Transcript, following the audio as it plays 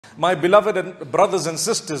My beloved brothers and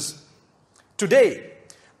sisters, today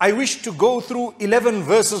I wish to go through 11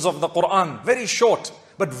 verses of the Quran, very short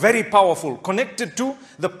but very powerful, connected to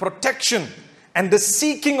the protection and the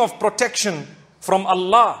seeking of protection from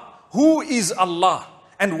Allah. Who is Allah?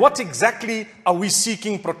 And what exactly are we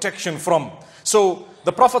seeking protection from? So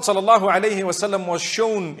the Prophet ﷺ was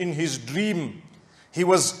shown in his dream. It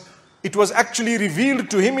was actually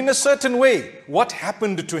revealed to him in a certain way what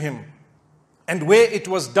happened to him and where it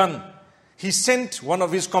was done. He sent one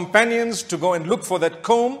of his companions to go and look for that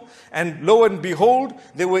comb, and lo and behold,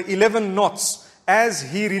 there were 11 knots. As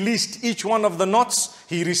he released each one of the knots,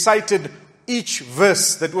 he recited each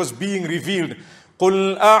verse that was being revealed.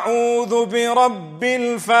 قُلْ أَعُوذُ بِرَبِّ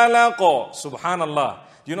الْفَلَقِ. Subhanallah.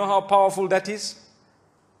 Do you know how powerful that is?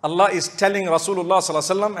 Allah is telling Rasulullah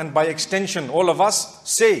ﷺ, and by extension all of us,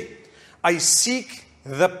 say, I seek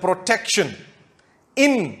the protection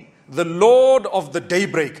in the Lord of the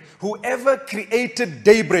daybreak. Whoever created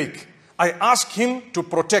daybreak, I ask him to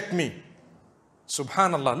protect me.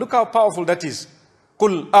 Subhanallah. Look how powerful that is.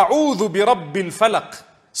 قُلْ أَعُوذُ بِرَبِّ الْفَلَقِ.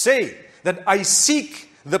 Say that I seek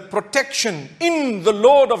the protection in the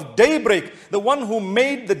Lord of daybreak, the one who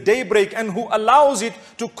made the daybreak and who allows it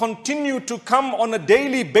to continue to come on a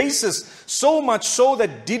daily basis. So much so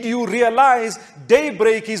that, did you realize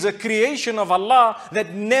daybreak is a creation of Allah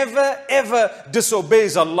that never ever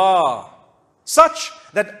disobeys Allah? Such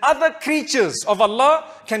that other creatures of Allah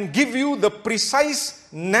can give you the precise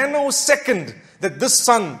nanosecond that this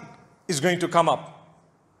sun is going to come up.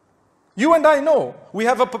 You and I know we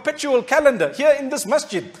have a perpetual calendar here in this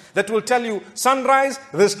masjid that will tell you sunrise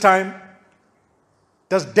this time.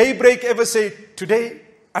 Does daybreak ever say, today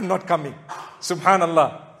I'm not coming?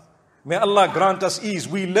 Subhanallah. May Allah grant us ease.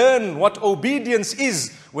 We learn what obedience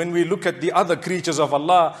is when we look at the other creatures of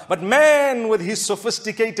Allah. But man with his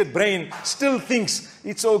sophisticated brain still thinks,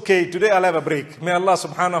 it's okay, today I'll have a break. May Allah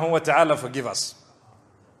subhanahu wa ta'ala forgive us.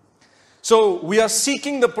 So we are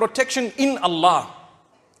seeking the protection in Allah.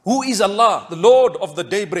 Who is Allah? The Lord of the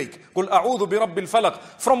daybreak. قُلْ أَعُوذُ بِرَبِّ الْفَلَقِ.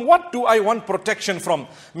 From what do I want protection from?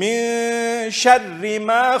 مِن شَرِّ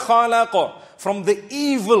مَا خَلَقَ. From the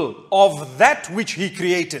evil of that which He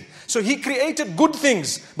created. So He created good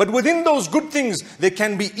things, but within those good things, there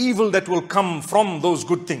can be evil that will come from those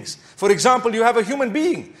good things. For example, you have a human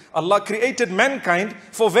being. Allah created mankind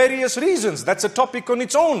for various reasons. That's a topic on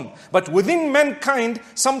its own. But within mankind,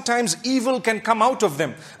 sometimes evil can come out of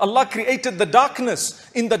them. Allah created the darkness.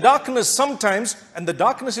 In the darkness sometimes, and the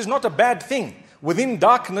darkness is not a bad thing. Within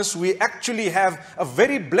darkness, we actually have a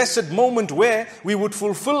very blessed moment where we would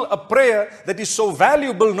fulfill a prayer that is so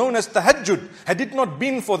valuable, known as tahajjud. Had it not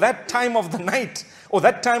been for that time of the night, or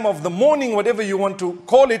that time of the morning, whatever you want to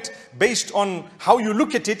call it, based on how you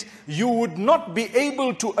look at it, you would not be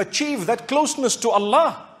able to achieve that closeness to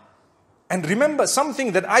Allah. And remember,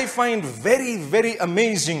 something that I find very, very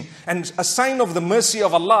amazing and a sign of the mercy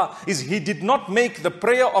of Allah is He did not make the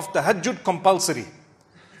prayer of tahajjud compulsory.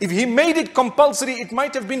 If He made it compulsory, it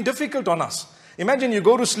might have been difficult on us. Imagine you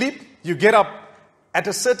go to sleep, you get up at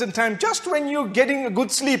a certain time, just when you're getting a good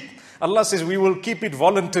sleep. Allah says, we will keep it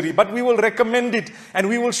voluntary, but we will recommend it and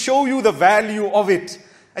we will show you the value of it.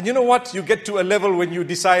 And you know what? You get to a level when you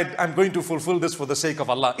decide, I'm going to fulfill this for the sake of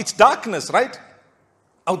Allah. It's darkness, right?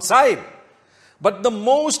 Outside. But the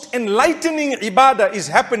most enlightening ibadah is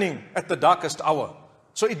happening at the darkest hour.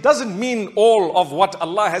 So it doesn't mean all of what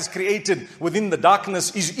Allah has created within the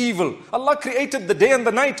darkness is evil. Allah created the day and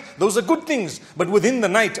the night. Those are good things. But within the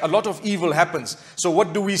night, a lot of evil happens. So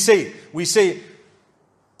what do we say? We say,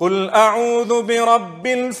 قُلْ أَعُوذُ بِرَبِّ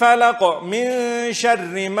الْفَلَقِ مِنْ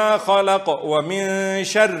شَرِّ مَا خَلَقَ وَمِنْ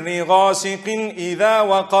شَرِّ غَاسِقٍ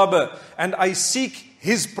إِذَا وَقَبَ. And I seek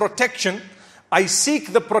His protection. I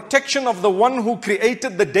seek the protection of the one who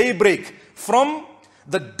created the daybreak from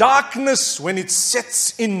the darkness when it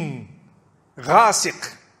sets in.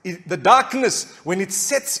 Ghasiq. The darkness when it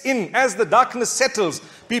sets in. As the darkness settles,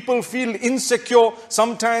 people feel insecure.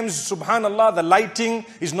 Sometimes, subhanallah, the lighting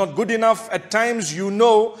is not good enough. At times you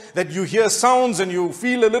know that you hear sounds and you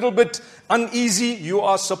feel a little bit uneasy. You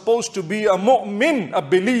are supposed to be a mu'min, a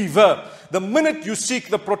believer. The minute you seek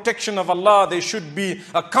the protection of Allah, there should be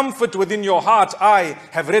a comfort within your heart. I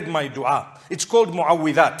have read my dua. It's called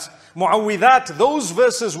mu'awwidat. Mu'awwidat, those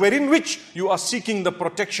verses wherein which you are seeking the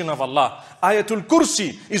protection of Allah. Ayatul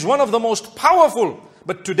Kursi is one of the most powerful.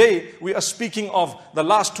 But today we are speaking of the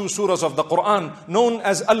last two surahs of the Quran, known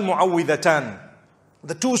as Al-Mu'awwidatan.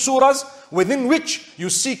 The two surahs within which you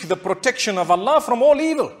seek the protection of Allah from all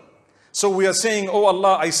evil. So we are saying, oh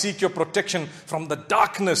Allah, I seek your protection from the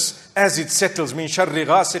darkness as it settles. Min sharri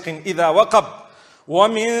ghasiqin idha waqab.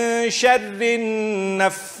 وَمِن شَرِّ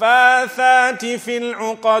النَّفَّاثَاتِ فِي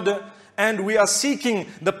الْعُقَدِ. And we are seeking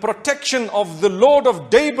the protection of the Lord of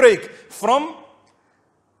daybreak from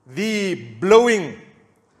the blowing.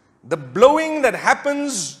 The blowing that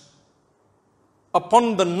happens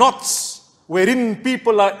upon the knots wherein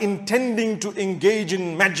people are intending to engage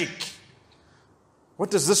in magic.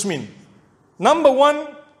 What does this mean? Number one,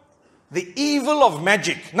 the evil of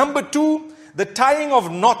magic. Number two, the tying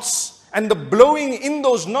of knots and the blowing in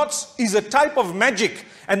those knots is a type of magic.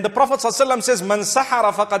 And the Prophet ﷺ says, "Man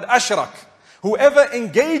sahara faqad ashrak." Whoever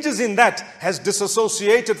engages in that has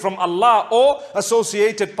disassociated from Allah or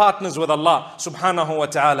associated partners with Allah subhanahu wa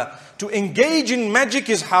ta'ala. To engage in magic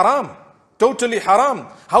is haram, totally haram.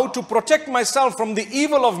 How to protect myself from the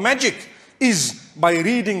evil of magic is by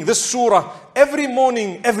reading this surah every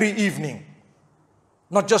morning, every evening.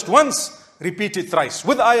 Not just once, repeat it thrice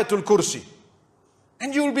with Ayatul Kursi.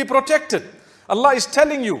 And you will be protected. Allah is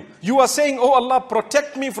telling you, you are saying, "Oh Allah,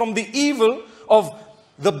 protect me from the evil of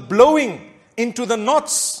the blowing into the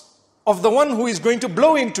knots of the one who is going to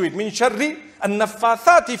blow into it. Min sharri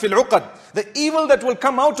an-naffathati fil uqad." The evil that will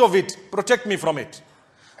come out of it, protect me from it.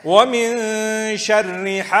 وَمِن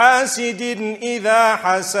شَرِّ حَاسِدٍ إِذَا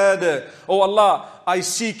حَسَدَ. Oh Allah, I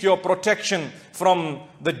seek your protection from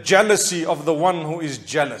the jealousy of the one who is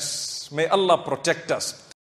jealous. May Allah protect us.